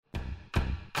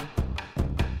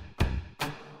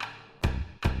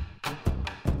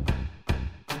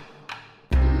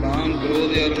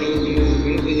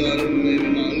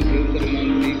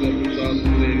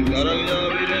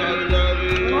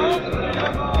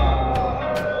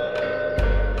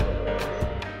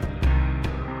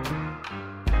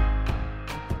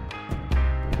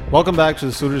Welcome back to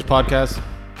the Suraj Podcast.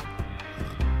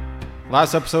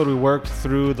 Last episode, we worked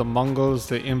through the Mongols,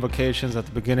 the invocations at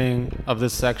the beginning of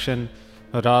this section,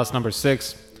 Ras number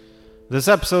 6. This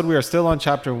episode, we are still on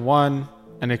chapter 1,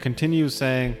 and it continues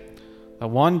saying that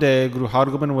one day, Guru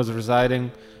Hargobind was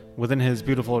residing within his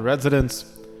beautiful residence.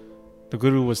 The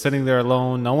Guru was sitting there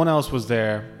alone, no one else was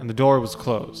there, and the door was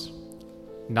closed.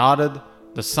 Narad,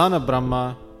 the son of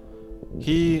Brahma,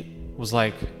 he was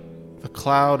like the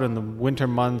cloud in the winter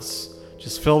months,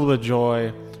 just filled with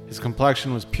joy. His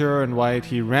complexion was pure and white.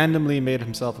 He randomly made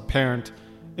himself apparent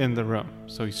in the room.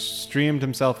 So he streamed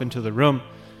himself into the room.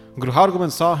 Guru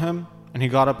Hargobind saw him and he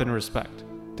got up in respect.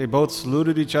 They both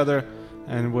saluted each other,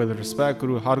 and with respect,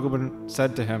 Guru Hargobind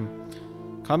said to him,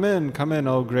 come in,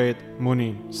 O great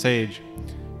Muni, sage.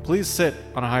 Please sit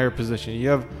on a higher position. You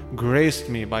have graced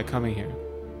me by coming here.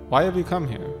 Why have you come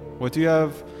here? What do you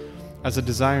have as a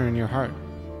desire in your heart?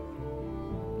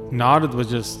 Narad was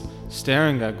just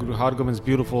staring at Guru Hargobind's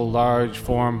beautiful, large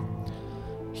form.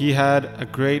 He had a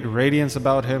great radiance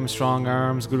about him, strong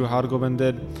arms, Guru Hargobind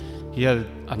did. He had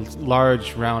a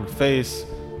large, round face.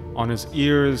 On his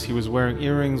ears, he was wearing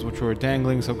earrings which were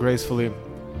dangling so gracefully.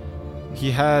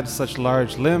 He had such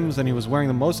large limbs, and he was wearing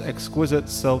the most exquisite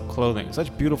silk clothing.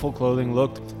 Such beautiful clothing,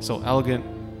 looked so elegant.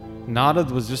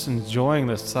 Narad was just enjoying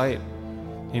this sight.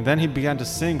 And then he began to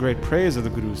sing great praise of the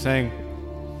Guru, saying,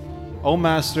 O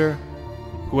Master,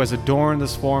 who has adorned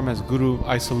this form as Guru,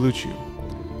 I salute you.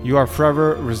 You are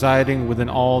forever residing within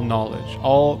all knowledge,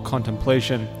 all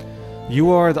contemplation. You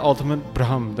are the ultimate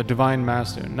Brahm, the divine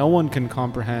master. No one can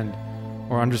comprehend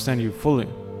or understand you fully.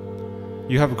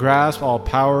 You have grasped all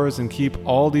powers and keep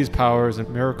all these powers and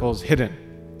miracles hidden.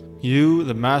 You,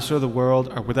 the master of the world,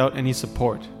 are without any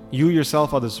support. You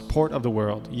yourself are the support of the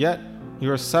world, yet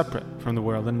you are separate from the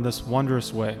world in this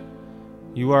wondrous way.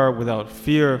 You are without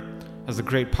fear. As the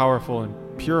great, powerful,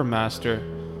 and pure master,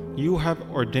 you have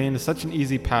ordained such an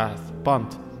easy path,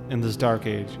 Pant, in this dark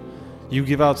age. You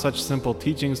give out such simple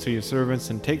teachings to your servants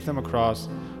and take them across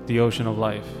the ocean of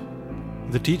life.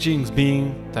 The teachings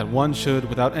being that one should,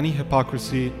 without any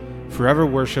hypocrisy, forever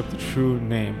worship the true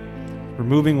name,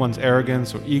 removing one's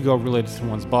arrogance or ego related to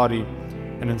one's body,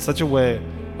 and in such a way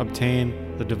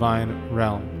obtain the divine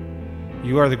realm.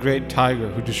 You are the great tiger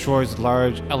who destroys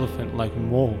large elephant like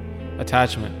mole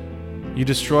attachment. You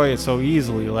destroy it so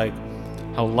easily, like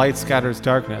how light scatters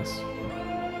darkness.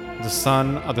 The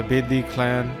son of the Bedi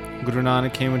clan, Guru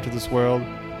Nanak, came into this world,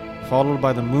 followed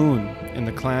by the moon in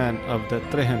the clan of the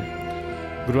Trihin,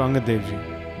 Guru Angad Dev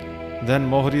Ji. Then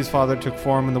Mohri's father took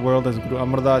form in the world as Guru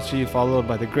Amar Das Ji, followed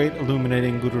by the great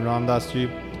illuminating Guru Ramdas Ji.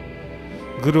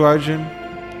 Guru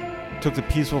Arjan took the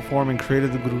peaceful form and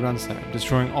created the Guru Granth Sahib,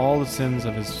 destroying all the sins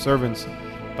of his servants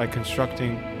by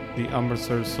constructing the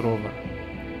Amritsar Sarovar.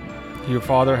 Your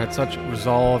father had such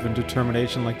resolve and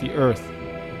determination like the earth,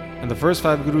 and the first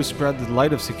 5 Gurus spread the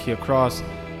light of Sikhi across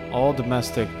all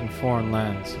domestic and foreign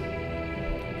lands.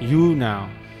 You now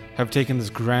have taken this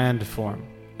grand form,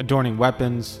 adorning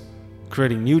weapons,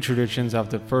 creating new traditions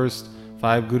after the first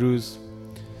 5 Gurus.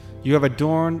 You have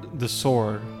adorned the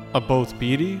sword of both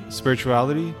Piri,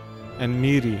 spirituality, and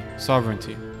Miri,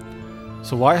 sovereignty.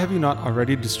 So why have you not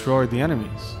already destroyed the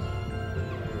enemies?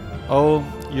 Oh,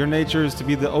 your nature is to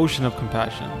be the ocean of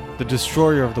compassion, the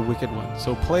destroyer of the wicked one.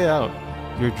 So play out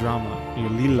your drama, your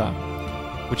lila,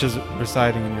 which is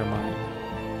residing in your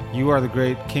mind. You are the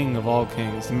great king of all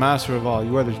kings, the master of all.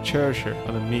 You are the cherisher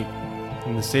of the meek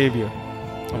and the savior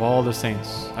of all the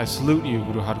saints. I salute you,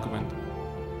 Guru Hargobind.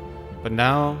 But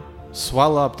now,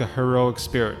 swell up the heroic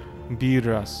spirit,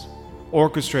 Biras,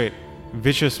 orchestrate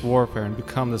vicious warfare and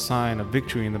become the sign of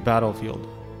victory in the battlefield.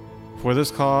 For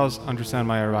this cause, understand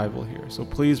my arrival here. So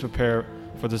please prepare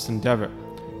for this endeavor.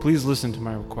 Please listen to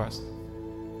my request.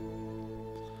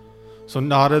 So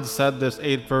Narad said this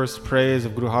 8-verse praise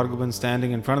of Guru Hargobind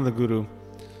standing in front of the Guru.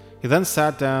 He then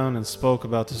sat down and spoke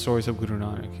about the stories of Guru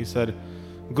Nanak. He said,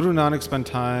 Guru Nanak spent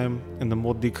time in the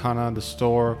Modi Khana, the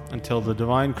store, until the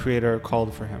divine creator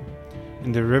called for him.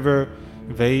 In the river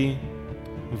Vai,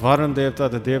 Varun Devta,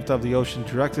 the Devta of the ocean,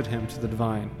 directed him to the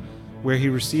divine, where he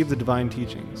received the divine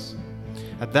teachings.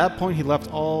 At that point, he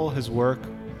left all his work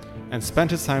and spent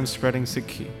his time spreading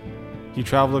Sikhi. He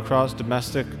traveled across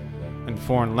domestic and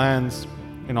foreign lands,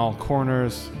 in all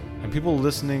corners, and people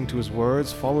listening to his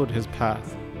words followed his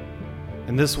path.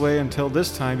 In this way, until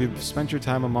this time, you've spent your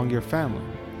time among your family.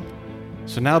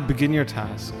 So now begin your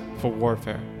task for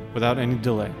warfare without any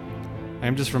delay. I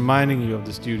am just reminding you of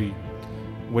this duty,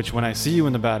 which when I see you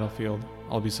in the battlefield,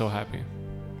 I'll be so happy.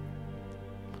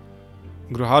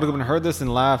 Guru Hargobind heard this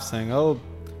and laughed, saying,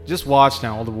 just watch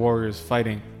now all the warriors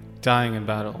fighting, dying in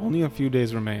battle. Only a few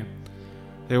days remain.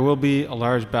 there will be a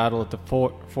large battle at the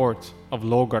fort of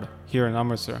Lohgarh here in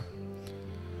Amritsar.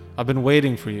 I've been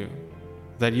waiting for you,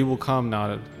 that you will come,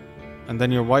 Narad, and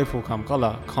then your wife will come,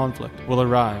 Kala, conflict, will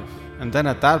arrive. And then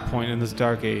at that point in this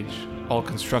dark age, I'll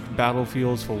construct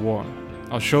battlefields for war.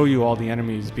 I'll show you all the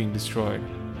enemies being destroyed.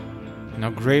 Now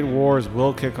great wars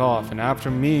will kick off, and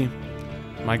after me,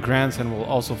 my grandson will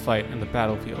also fight in the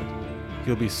battlefield.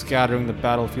 He'll be scattering the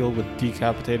battlefield with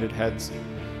decapitated heads.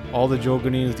 All the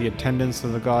Joginis, the attendants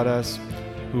of the goddess,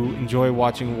 who enjoy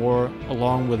watching war,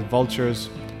 along with vultures,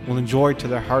 will enjoy to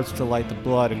their heart's delight the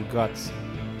blood and guts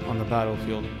on the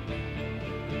battlefield.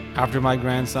 After my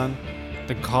grandson,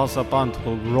 the Khalsa Panth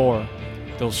will roar.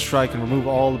 They'll strike and remove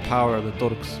all the power of the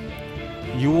Turks.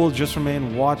 You will just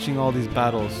remain watching all these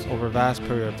battles over a vast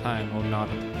period of time, O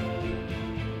Narad.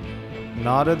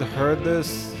 Narad heard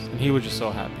this, and he was just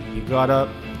so happy. He got up,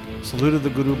 saluted the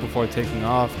Guru before taking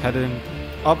off, heading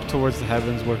up towards the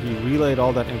heavens, where he relayed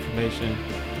all that information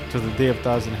to the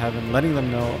Devtas in heaven, letting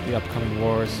them know of the upcoming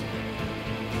wars.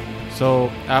 So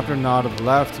after Narad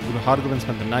left, Guru Hargobind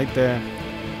spent the night there.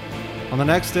 On the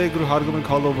next day, Guru Hargobind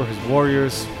called over his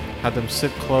warriors, had them sit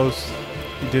close.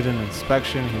 He did an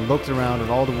inspection. He looked around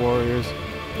at all the warriors,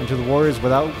 and to the warriors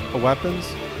without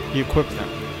weapons, he equipped them.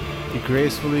 He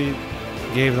gracefully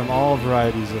gave them all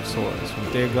varieties of swords, from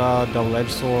Dega, double-edged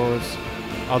swords,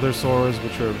 other swords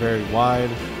which were very wide.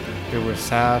 There were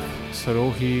Saf,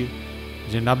 Sarohi,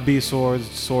 Janabi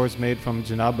swords made from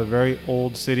Janab, a very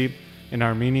old city in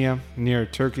Armenia, near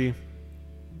Turkey.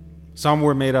 Some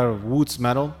were made out of Woots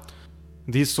metal.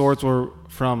 These swords were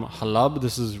from Halab.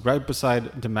 This is right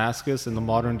beside Damascus in the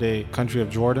modern-day country of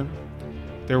Jordan.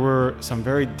 There were some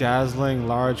very dazzling,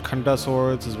 large Khanda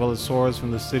swords, as well as swords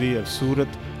from the city of Surat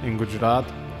in Gujarat.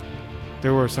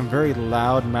 There were some very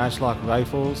loud matchlock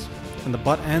rifles, and the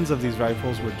butt ends of these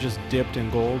rifles were just dipped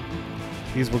in gold.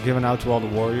 These were given out to all the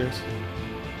warriors.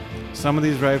 Some of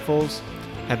these rifles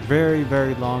had very,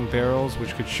 very long barrels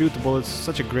which could shoot the bullets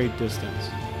such a great distance.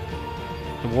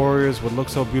 The warriors would look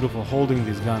so beautiful holding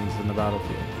these guns in the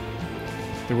battlefield.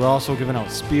 They were also given out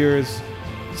spears,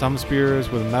 some spears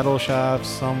with metal shafts,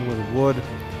 some with wood.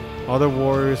 Other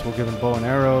warriors were given bow and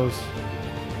arrows.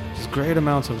 Just great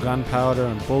amounts of gunpowder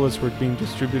and bullets were being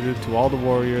distributed to all the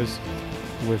warriors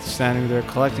who were standing there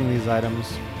collecting these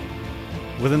items.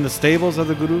 Within the stables of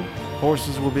the Guru,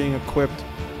 horses were being equipped,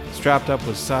 strapped up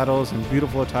with saddles and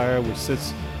beautiful attire which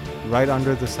sits right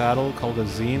under the saddle called a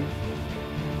zeen.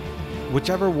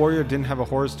 Whichever warrior didn't have a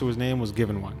horse to his name was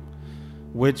given one,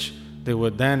 which they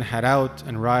would then head out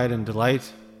and ride in delight.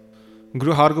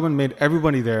 Guru Hargobind made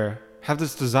everybody there have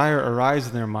this desire arise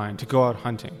in their mind to go out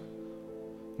hunting.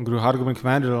 Guru Hargobind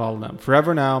commanded all of them,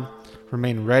 forever now,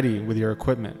 remain ready with your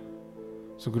equipment.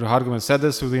 So Guru Hargobind said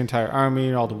this to the entire army,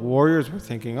 and all the warriors were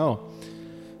thinking, oh,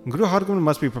 Guru Hargobind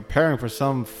must be preparing for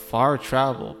some far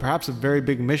travel, perhaps a very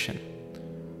big mission.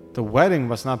 The wedding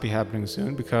must not be happening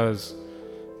soon because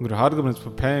Guru Hargobind is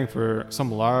preparing for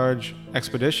some large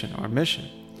expedition or mission.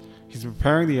 He's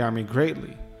preparing the army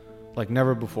greatly, like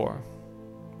never before.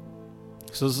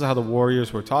 So this is how the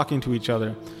warriors were talking to each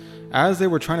other as they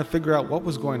were trying to figure out what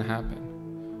was going to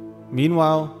happen.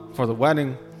 Meanwhile, for the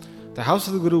wedding, the house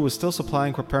of the Guru was still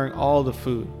preparing all the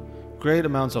food. Great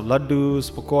amounts of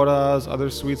laddus, pakoras, other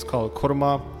sweets called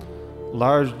kurma.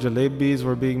 Large jalebis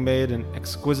were being made in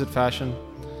exquisite fashion.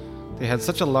 They had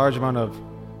such a large amount of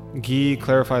ghee,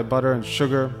 clarified butter, and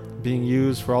sugar being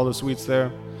used for all the sweets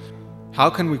there. How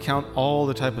can we count all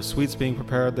the type of sweets being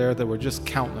prepared there? That were just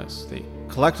countless. They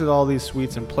collected all these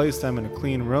sweets and placed them in a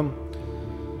clean room.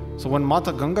 So when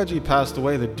Mata Gangaji passed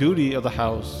away, the duty of the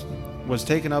house was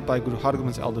taken up by Guru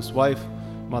Hargobind's eldest wife,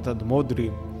 Mata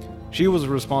Damodari. She was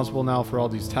responsible now for all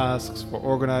these tasks, for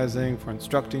organizing, for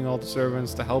instructing all the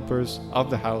servants, the helpers of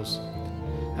the house,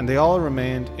 and they all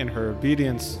remained in her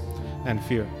obedience and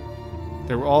fear.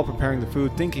 They were all preparing the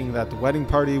food, thinking that the wedding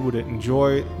party would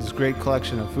enjoy this great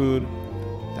collection of food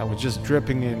that was just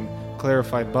dripping in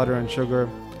clarified butter and sugar.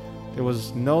 There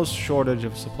was no shortage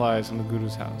of supplies in the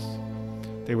Guru's house.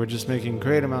 They were just making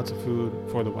great amounts of food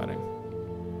for the wedding.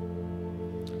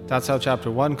 That's how chapter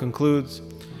 1 concludes.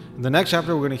 In the next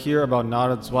chapter, we're going to hear about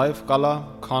Narad's wife, Kala,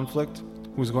 conflict,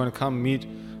 who's going to come meet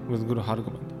with Guru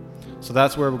Hargobind. So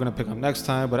that's where we're going to pick up next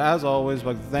time. But as always, I'd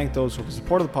like to thank those who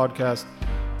support the podcast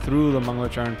through the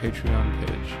Mangalacharan Patreon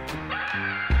page.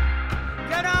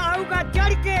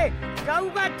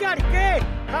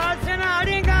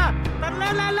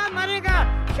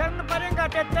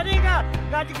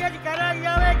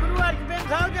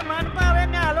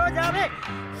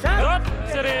 Sat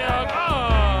Sri Akal.